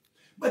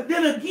 But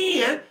then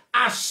again,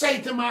 I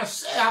say to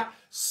myself,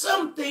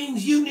 some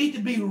things you need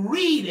to be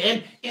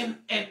reading and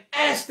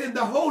asking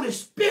the Holy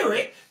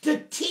Spirit to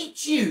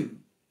teach you.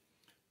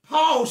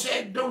 Paul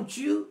said, don't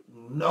you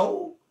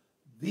know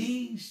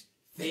these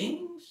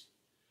things?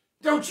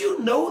 Don't you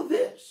know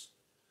this?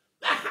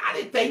 Now, how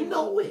did they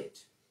know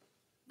it?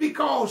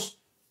 Because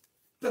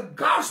the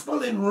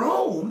gospel in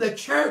Rome, the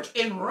church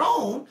in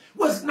Rome,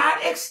 was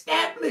not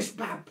established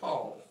by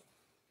Paul.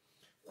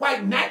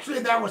 Quite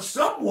naturally, there was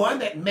someone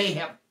that may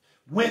have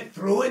went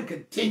through and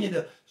continued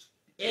to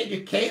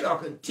educate or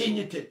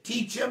continue to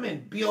teach them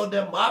and build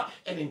them up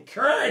and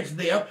encourage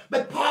them,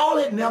 but Paul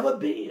had never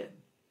been.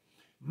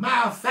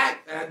 Matter of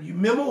fact, you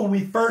remember when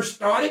we first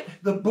started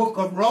the book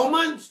of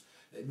Romans?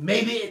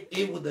 Maybe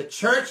it was the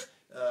church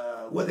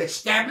was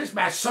established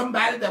by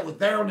somebody that was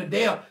there on the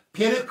day of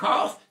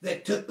Pentecost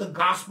that took the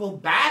gospel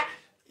back.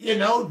 You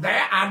know,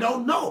 there, I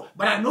don't know.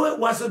 But I know it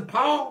wasn't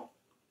Paul.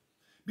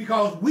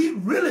 Because we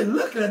really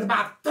looking at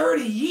about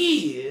 30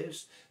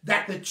 years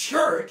that the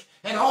church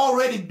had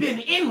already been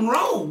in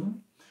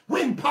Rome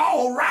when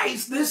Paul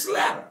writes this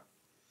letter.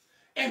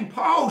 And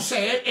Paul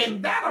said,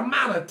 in that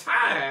amount of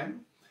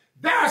time,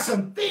 there are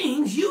some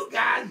things you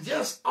guys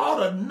just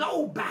ought to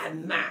know by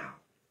now.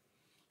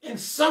 And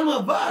some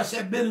of us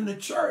have been in the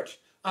church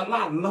a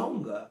lot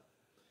longer.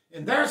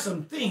 And there are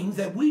some things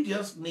that we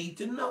just need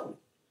to know.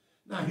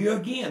 Now, here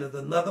again is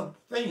another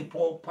thing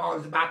Paul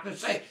is about to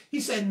say.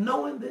 He said,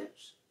 knowing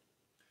this,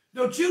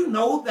 don't you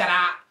know that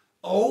our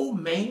old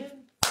man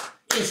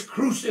is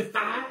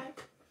crucified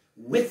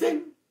with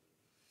him?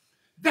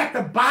 That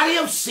the body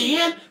of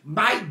sin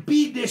might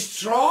be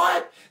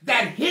destroyed,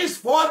 that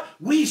henceforth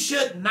we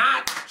should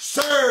not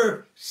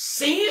serve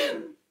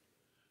sin?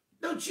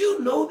 Don't you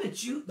know that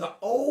the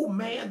old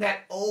man,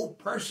 that old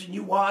person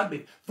you are,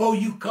 before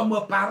you come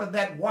up out of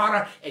that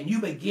water and you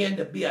begin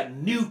to be a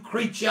new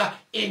creature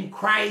in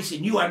Christ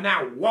and you are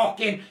now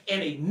walking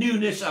in a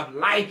newness of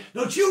life,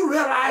 don't you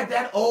realize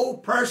that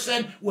old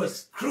person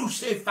was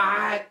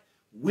crucified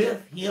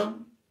with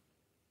him?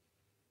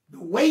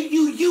 The way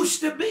you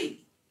used to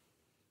be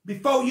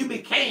before you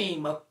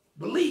became a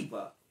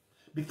believer,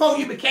 before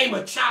you became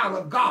a child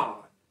of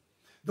God,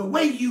 the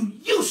way you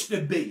used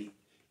to be,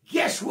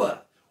 guess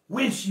what?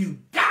 Once you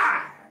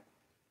died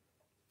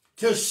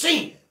to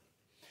sin,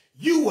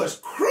 you was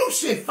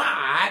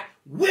crucified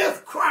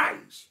with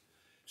Christ.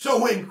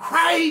 So when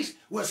Christ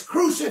was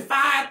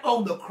crucified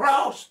on the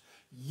cross,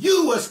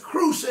 you was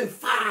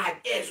crucified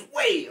as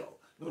well.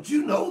 Don't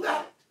you know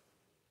that?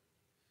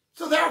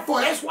 So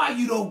therefore, that's why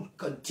you don't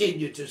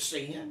continue to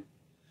sin.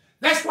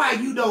 That's why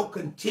you don't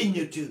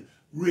continue to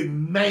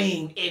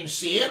remain in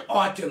sin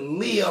or to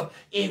live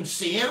in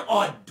sin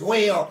or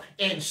dwell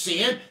in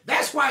sin.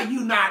 That's why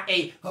you're not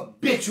a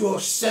habitual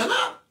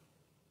sinner,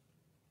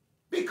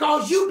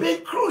 because you've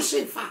been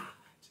crucified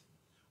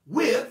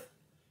with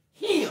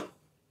him.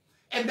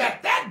 And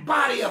that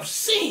body of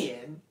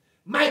sin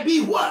might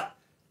be what?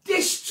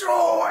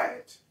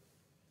 Destroyed.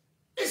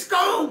 It's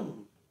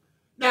gone.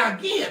 Now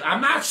again,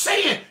 I'm not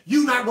saying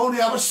you're not going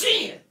to ever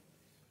sin.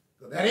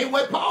 That ain't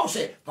what Paul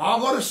said.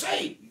 Paul going to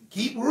say,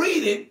 keep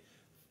reading.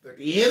 At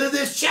the end of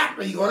this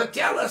chapter, he's going to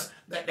tell us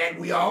that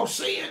we all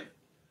sin.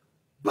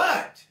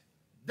 But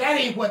that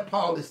ain't what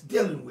Paul is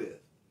dealing with.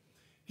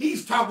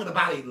 He's talking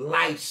about a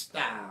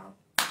lifestyle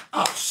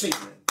of sin.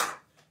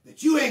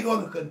 That you ain't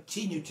going to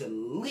continue to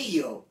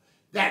live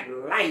that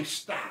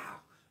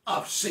lifestyle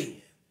of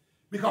sin.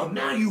 Because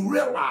now you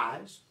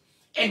realize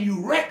and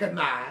you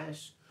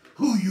recognize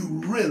who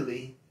you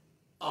really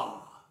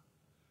are.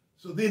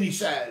 So then he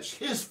says,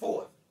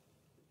 henceforth,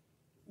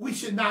 we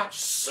should not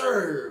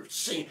serve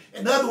sin.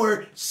 In other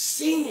words,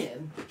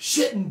 sin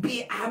shouldn't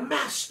be our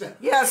master.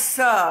 Yes,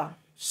 sir.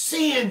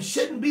 Sin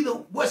shouldn't be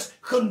what's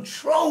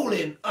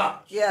controlling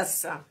us. Yes,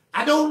 sir.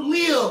 I don't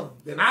live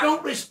and I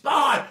don't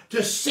respond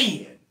to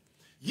sin.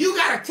 You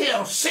got to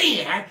tell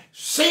sin,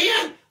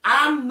 sin,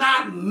 I'm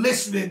not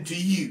listening to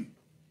you.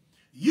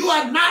 You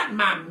are not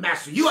my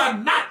master. You are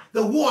not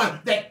the one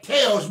that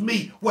tells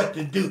me what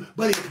to do.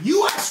 But if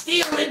you are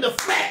still in the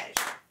flesh,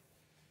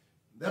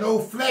 that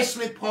old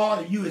fleshly part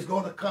of you is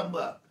going to come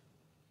up.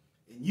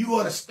 And you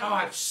ought to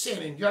start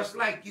sinning just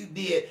like you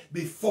did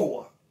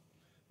before.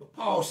 But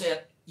Paul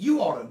said,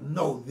 you ought to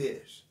know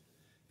this.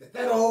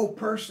 That old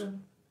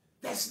person,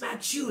 that's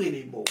not you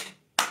anymore.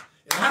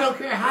 And I don't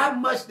care how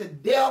much the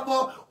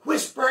devil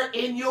whisper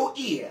in your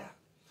ear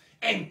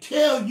and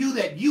tell you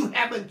that you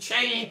haven't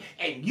changed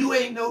and you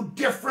ain't no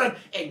different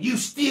and you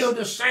still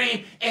the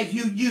same as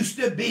you used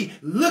to be.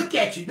 Look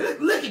at you.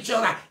 Look at your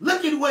life.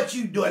 Look at what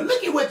you're doing.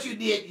 Look at what you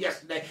did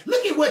yesterday.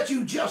 Look at what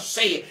you just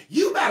said.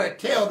 You better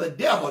tell the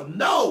devil,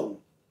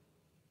 no.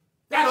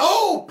 That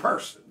old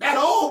person, that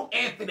old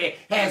Anthony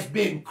has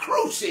been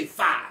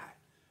crucified.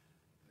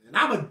 And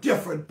I'm a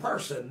different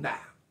person now.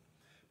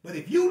 But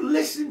if you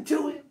listen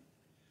to him,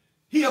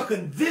 he'll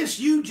convince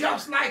you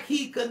just like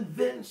he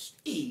convinced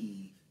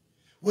Eve.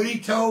 When he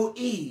told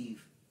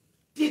Eve,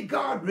 did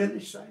God really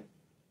say?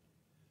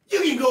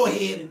 You can go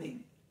ahead and eat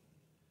it.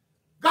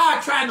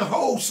 God trying to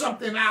hold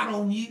something out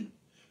on you.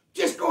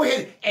 Just go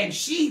ahead. And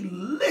she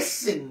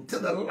listened to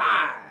the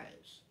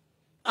lies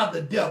of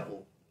the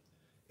devil.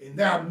 And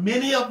there are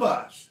many of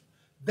us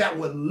that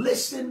will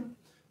listen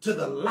to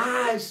the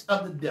lies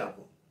of the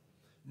devil,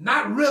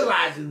 not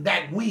realizing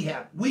that we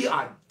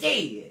are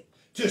dead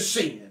to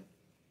sin,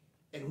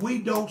 and we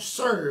don't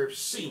serve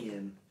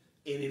sin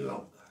any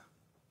longer.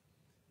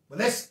 But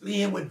let's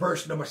end with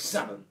verse number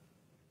 7.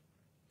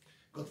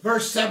 Because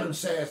verse 7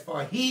 says,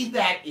 for he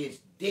that is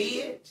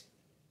dead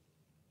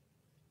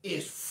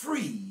is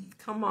free.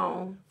 Come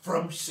on.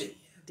 From sin.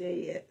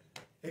 Dead.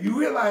 Have you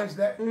realized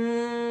that?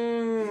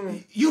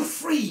 You're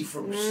free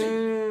from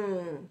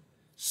sin.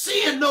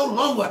 Sin no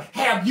longer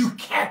have you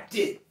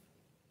captive.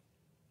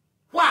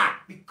 Why?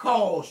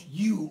 Because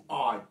you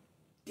are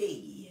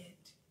dead.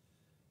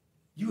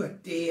 You are a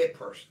dead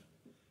person.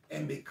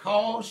 And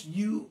because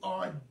you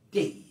are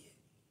dead,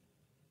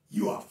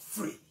 you are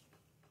free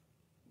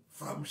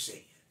from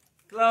sin.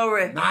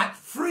 Glory. Not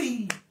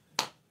free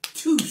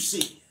to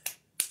sin,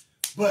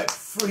 but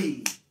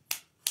free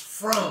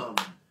from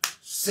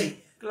sin.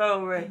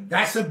 Glory.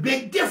 That's a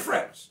big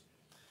difference.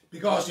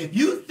 Because if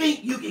you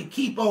think you can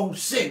keep on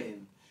sinning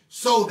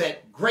so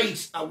that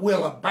grace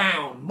will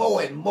abound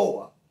more and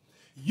more,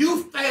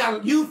 you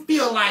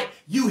feel like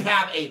you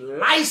have a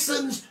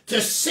license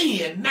to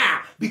sin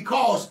now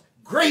because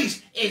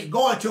grace is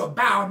going to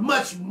abound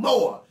much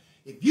more.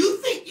 If you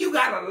think you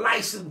got a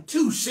license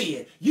to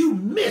sin, you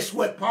miss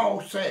what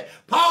Paul said.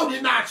 Paul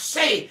did not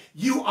say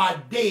you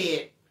are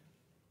dead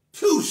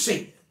to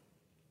sin.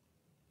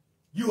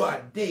 You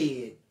are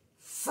dead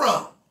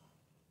from.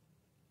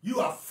 You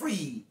are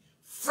free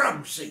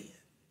from sin.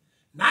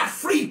 Not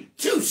free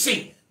to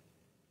sin.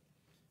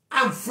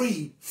 I'm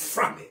free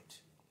from it.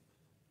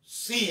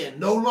 Sin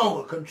no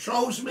longer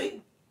controls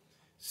me.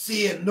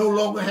 Sin no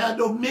longer has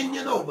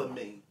dominion over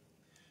me.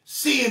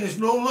 Sin is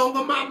no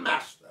longer my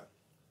master.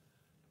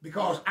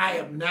 Because I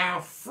am now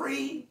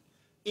free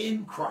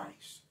in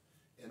Christ.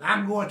 And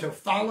I'm going to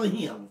follow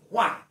him.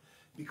 Why?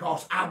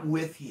 Because I'm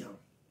with him.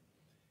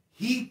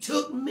 He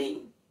took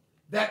me,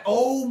 that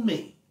old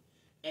me,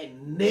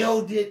 and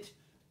nailed it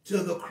to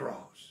the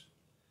cross.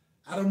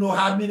 I don't know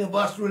how many of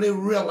us really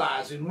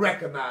realize and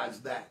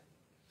recognize that.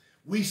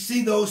 We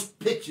see those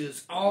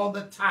pictures all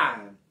the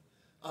time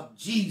of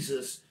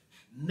Jesus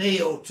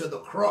nailed to the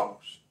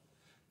cross.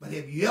 But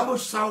have you ever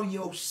saw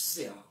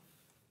yourself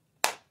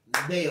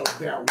nailed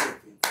there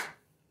with him?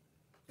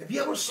 Have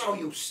you ever saw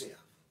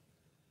yourself?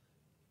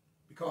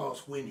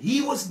 Because when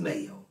he was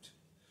nailed,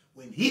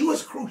 when he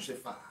was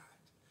crucified,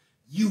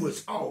 you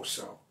was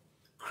also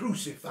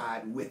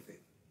crucified with him.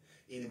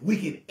 And if we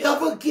can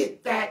ever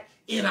get that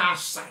in our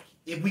psyche,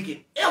 if we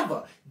can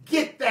ever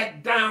get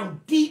that down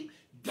deep,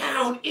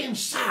 down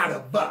inside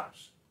of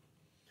us,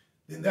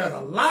 then there's a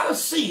lot of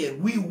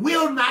sin we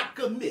will not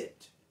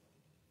commit.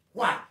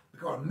 Why?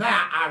 Because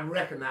now I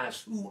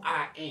recognize who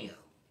I am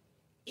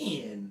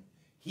in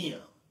him.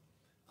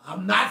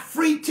 I'm not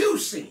free to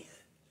sin,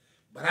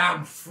 but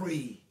I'm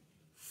free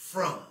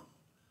from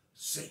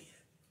sin.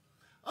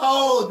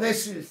 Oh,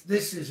 this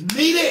is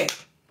meaty.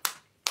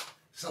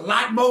 It's a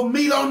lot more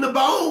meat on the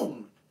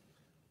bone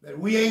that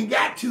we ain't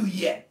got to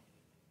yet.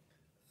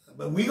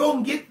 But we're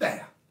going to get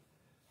there.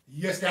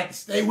 You just got to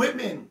stay with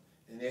me,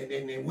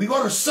 and we're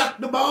going to suck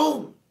the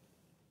bone.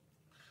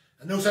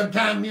 I know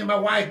sometimes me and my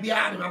wife be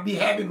out and I'll be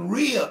having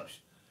ribs.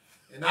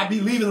 And I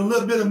be leaving a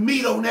little bit of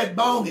meat on that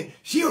bone. And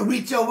she'll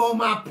reach over on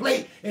my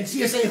plate and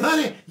she'll say,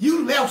 honey,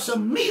 you left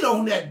some meat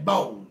on that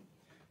bone.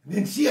 And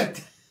then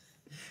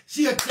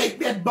she'll take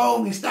that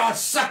bone and start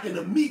sucking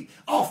the meat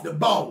off the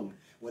bone.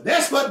 Well,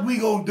 that's what we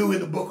going to do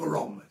in the book of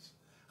Romans.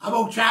 I'm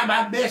going to try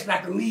my best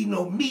not to leave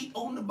no meat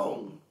on the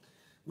bone.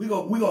 We're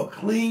going to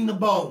clean the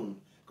bone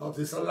because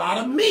it's a lot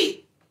of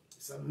meat.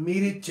 It's a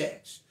meaty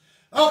text.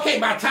 Okay,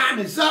 my time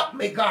is up.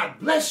 May God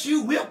bless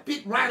you. We'll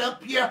pick right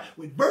up here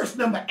with verse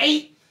number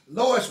 8.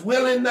 Lord's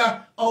willing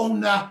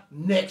on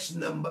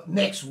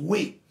next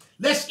week.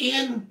 Let's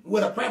end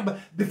with a prayer. But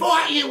before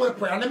I end with a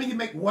prayer, let me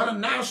make one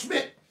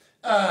announcement.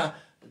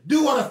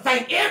 Do want to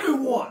thank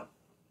everyone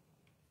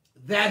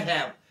that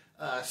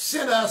have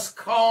sent us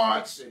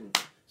cards and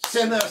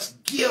sent us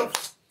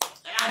gifts.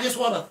 I just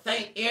want to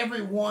thank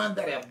everyone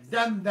that have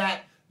done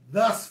that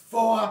thus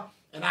far,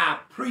 and I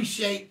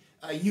appreciate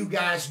you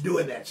guys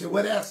doing that. So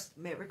what else?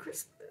 Merry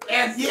Christmas.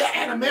 And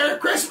a Merry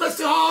Christmas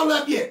to all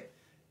of you.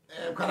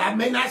 Because I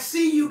may not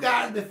see you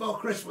guys before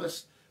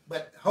Christmas,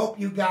 but hope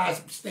you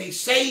guys stay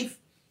safe,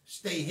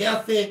 stay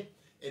healthy,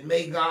 and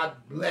may God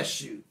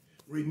bless you.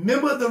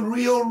 Remember the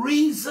real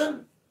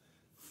reason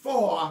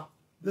for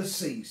the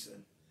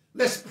season.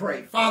 Let's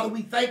pray. Father,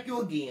 we thank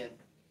you again.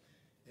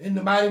 In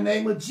the mighty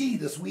name of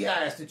Jesus, we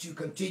ask that you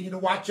continue to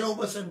watch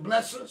over us and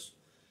bless us.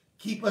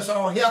 Keep us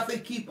all healthy,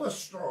 keep us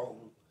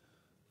strong.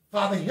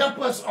 Father, help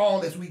us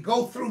all as we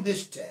go through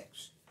this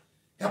text.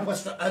 Help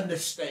us to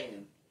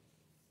understand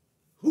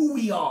who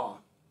we are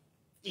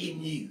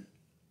in you.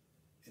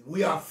 And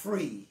we are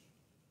free.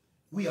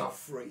 We are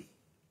free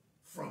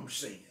from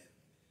sin.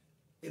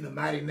 In the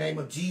mighty name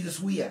of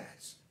Jesus, we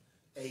ask.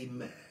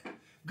 Amen.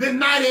 Good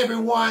night,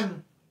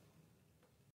 everyone.